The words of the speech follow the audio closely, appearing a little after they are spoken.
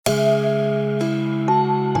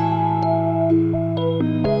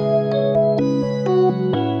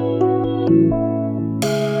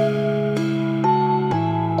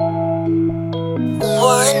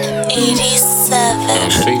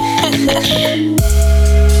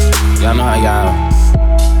Y'all know how y'all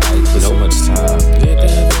like put so much time. Get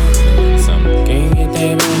that something. Can't get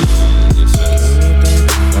that back. It's just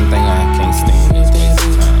one thing I can't stand is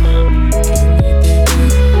wasting time.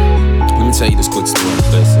 Let me tell you this quick story.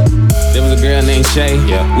 Listen. There was a girl named Shay.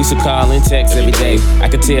 Yeah. We used to call and text every day. I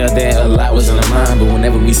could tell that a lot was on her mind, but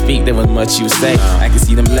whenever we speak, there was much she would say. I could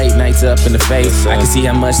see them late nights up in the face. I could see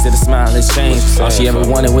how much that the smile has changed. All she ever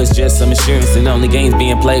wanted was just some assurance, and the only games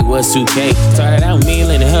being played was 2K. Started out me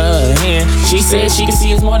lending her hand. She said she could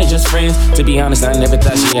see us more than just friends. To be honest, I never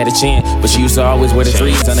thought she had a chance, but she used to always wear the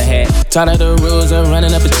threes on her hat. Taught her the rules of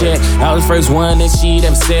running up a check. I was the first one that she'd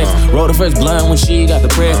ever said. Rolled the first blunt when she got the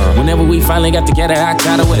press. Whenever we finally got together, I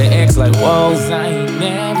caught her with an X like, whoa.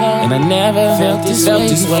 And I never felt this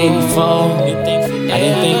way before. I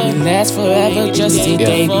didn't think we'd last forever, just the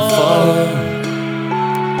day before.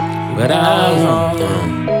 But I was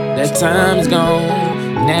wrong. That time is gone.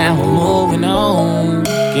 Now we're moving on.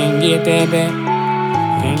 Can't get that back.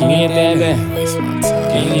 Can't get that back.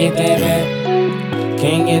 Can't get that back.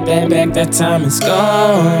 Can't get that back. That time is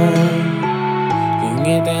gone. Can't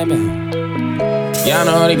get that back. Y'all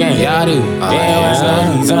know the game, y'all do.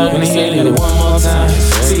 He's up and say it one more time.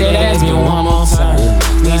 See that ass me one more time.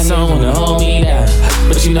 Need someone to hold me down,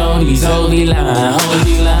 but you know these holy line,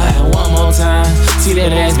 one more time. See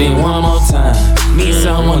that ass me one more time. Need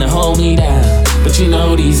someone to hold me down, but you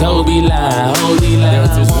know these hoes be lying. There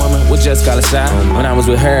was this woman with just call a shot. When I was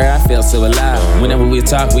with her, I felt so alive. Whenever we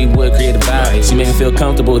talk, we would create a vibe. She made me feel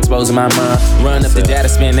comfortable exposing my mind. Run up the data,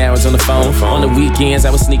 spend hours on the phone. On the weekends,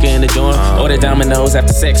 I would sneak her in the dorm. Order dominoes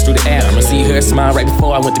after sex through the app. See her smile right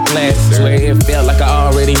before I went to class. Swear it felt like I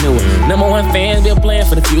already knew her. #1 fan, build plan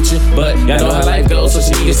for the future. But y'all know how life goes, so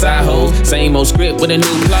she need a side hoe. Same old script with a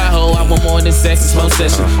new plot hole. I want more than sex, it's more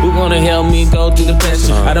session. Who gonna help me go through the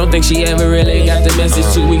pressure? I don't think she ever really got the message.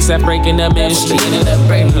 2 weeks after breaking up, man, she ended up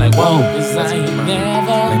breaking like, whoa.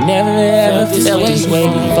 I never ever felt this way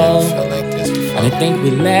before. I didn't think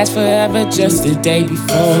we'd last forever, just the day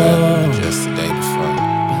before.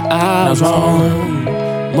 I was wrong,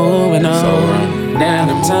 moving on. Now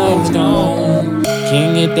the time's gone.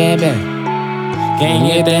 Can't get that back. Can't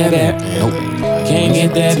get that back. Nope. Can't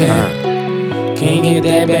get that back. Can't get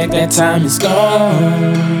that back. That time is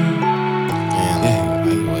gone.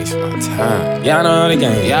 Y'all know the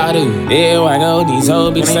game, y'all do. Here I go, these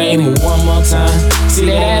hoes be saying it one more time. See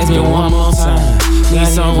that ass me one more time. Need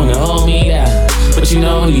someone to hold me down, but you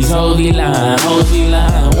know these hoes be lying,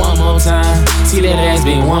 one more time. See that ass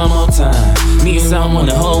me one more time. Need someone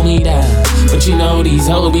to hold me down, but you know these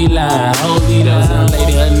hoes be lying, There was a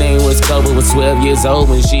lady, her name was Cobra, was 12 years old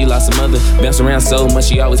when she lost her mother. Bounced around so much,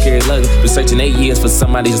 she always carried luggage. Been searching 8 years for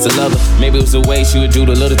somebody just to love her. Maybe it was the way she would do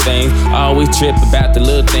the little things. I always trip about the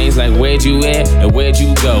little things, like where'd you at and where'd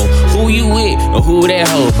you go? Who you with or who that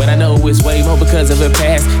hoe? But I know it's way more because of her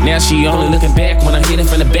past. Now she only looking back when I hit it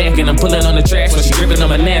from the back and I'm pulling on the tracks when she gripping on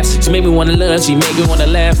my naps. She made me wanna love, she made me wanna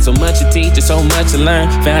laugh. So much to teach and so much to learn.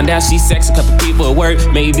 Found out she sex a couple people at work.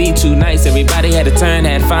 Maybe too nice, everybody had a turn.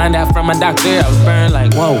 Had to find out from my doctor, I was burned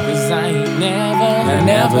like, whoa. Cause I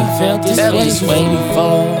never felt this way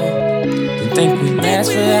before. Didn't think we'd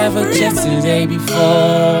last forever, just the day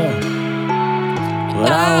before.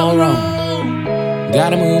 But all wrong,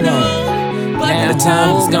 gotta move on. Now the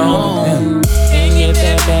time is gone. Can't get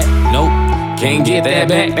that back, nope. Can't get that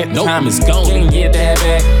back, that time is gone. Can't get that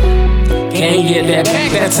back, can't get that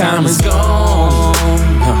back, that time is gone.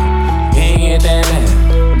 Can't get that back.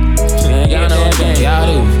 Y'all know what y'all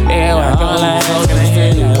do. Yeah, I go like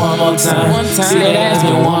one more time. See that ass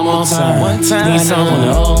me one more time. Need someone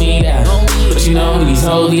to hold me down, but you know these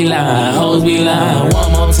hoes be lying,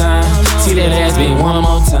 one more time. See that ass me one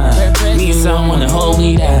more time. Need someone to hold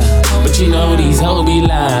me down, but you know these hoes be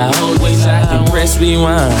lying, Wish I can press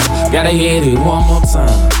rewind. Gotta hit it one more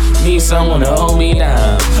time. Need someone to hold me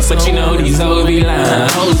down, but you know these hoes be lying,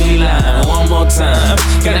 one more time.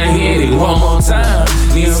 Gotta hit it one more time.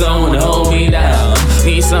 Need someone to hold me down,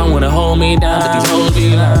 need someone to hold me down, but these hoes be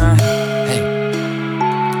lying. Hey,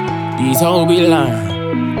 these hoes be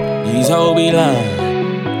lying, these hoes be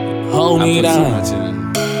lying. Hold me down. Too much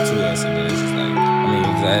and then it's just like, I mean,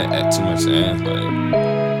 is that too much to ask?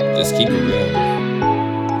 Like, just keep it real.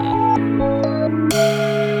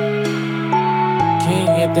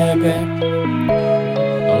 Can't get that back.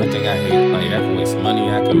 Only thing I hate, like, I can waste money,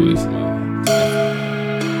 I can waste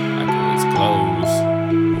clothes.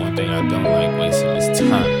 One thing I don't like wasting is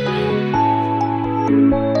time,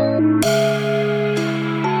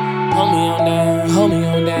 Hold me on down, hold me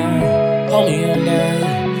on down, hold me on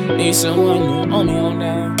down. Need someone to hold me on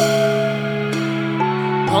down.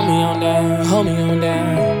 Hold me on down, hold me on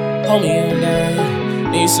down, hold me on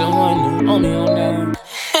down. need someone to hold me on down.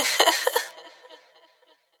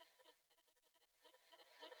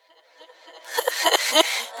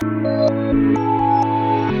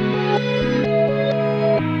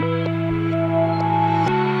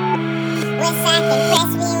 Wish I could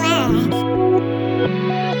press rewind.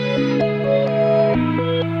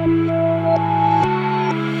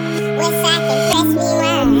 Wish I could press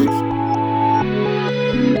rewind.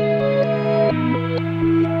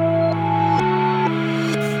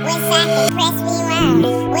 Wish I could press rewind.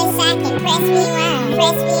 Wish I could press rewind.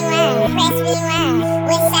 Press rewind. Press rewind.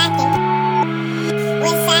 Wish I could.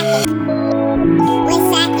 Wish I could. Wish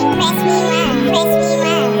I could press rewind. Press rewind.